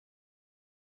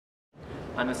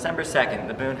On December 2nd,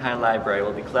 the Boone High Library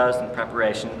will be closed in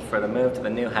preparation for the move to the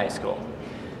new high school.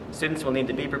 Students will need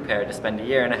to be prepared to spend a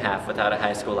year and a half without a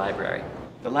high school library.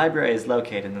 The library is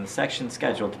located in the section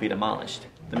scheduled to be demolished.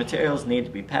 The materials need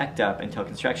to be packed up until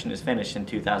construction is finished in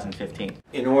 2015.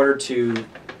 In order to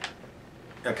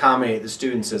accommodate the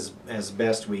students as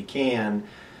best we can,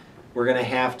 we're going to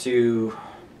have to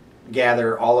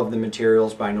gather all of the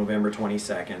materials by November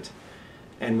 22nd.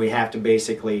 And we have to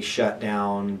basically shut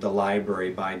down the library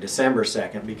by December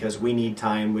 2nd because we need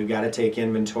time. We've got to take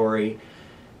inventory.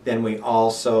 Then we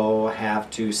also have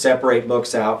to separate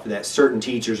books out that certain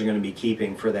teachers are going to be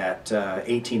keeping for that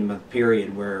 18-month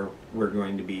period where we're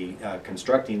going to be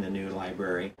constructing the new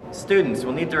library. Students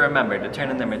will need to remember to turn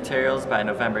in their materials by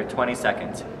November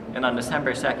 22nd. And on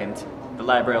December 2nd, the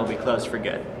library will be closed for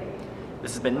good.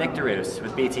 This has been Nick DeReus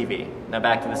with BTV. Now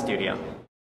back to the studio.